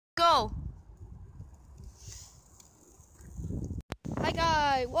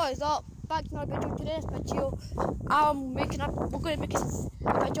guys, what is up? Back to another video. Today's video, we're going to make a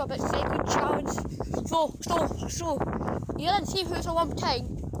video about second challenge. So, you didn't see who's a one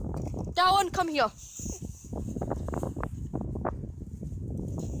time. Darren, come here.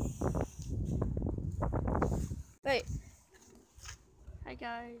 Right. Hi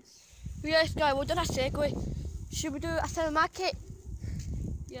guys. Yes guys, we're doing a segue. Should we do a cinematic?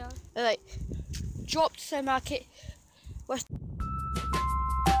 Yeah. Alright. Drop the cinematic.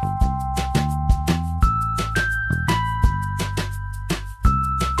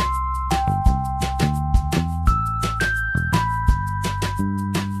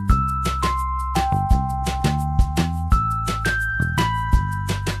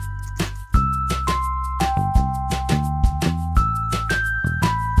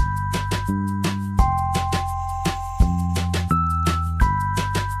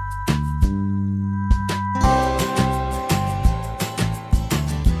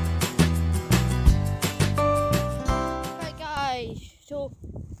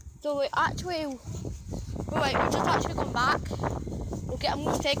 So we just actually gone back. We'll get a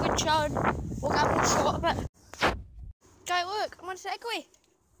more Segway challenge. We'll get a more shot of it. Guys, look, I'm on a Segway.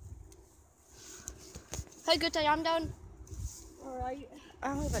 How good I am, Dan? Alright.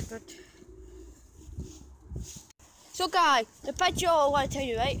 I'm a bit good. So guys, the video I want to tell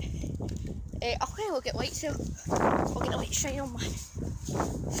you, right? Okay, we'll get lights here. I'll get the light shine on mine.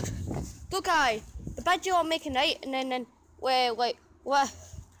 So guys, the video I'm making, right? And then we're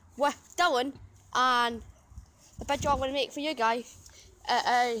Dylan, and the video I'm going to make for you guys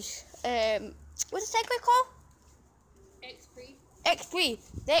is, what's the Segway called? X3. X3.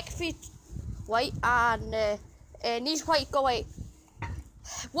 The X3 white, and these white go like,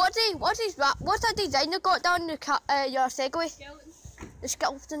 what's that design you got down your Segway? Skeleton. The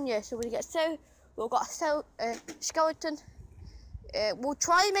skeleton, yeah. So we've got a skeleton. We'll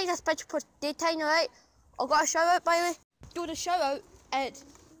try and make this picture for daytime, alright? I've got a shout out, by the way. Do the shout out is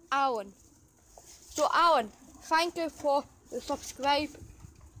Alan. So Alan, thank you for the subscribe,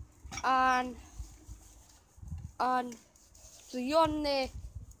 and so you're on the,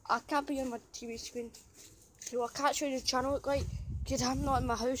 I can't be on my TV screen, so I can't show you the channel look like because I'm not in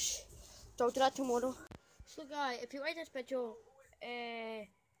my house. So I'll do that tomorrow. So guys, if you like this video,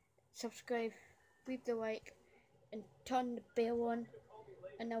 subscribe, leave the like, and turn the bell on,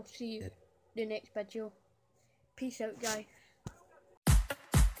 and I'll see you in the next video. Peace out, guys.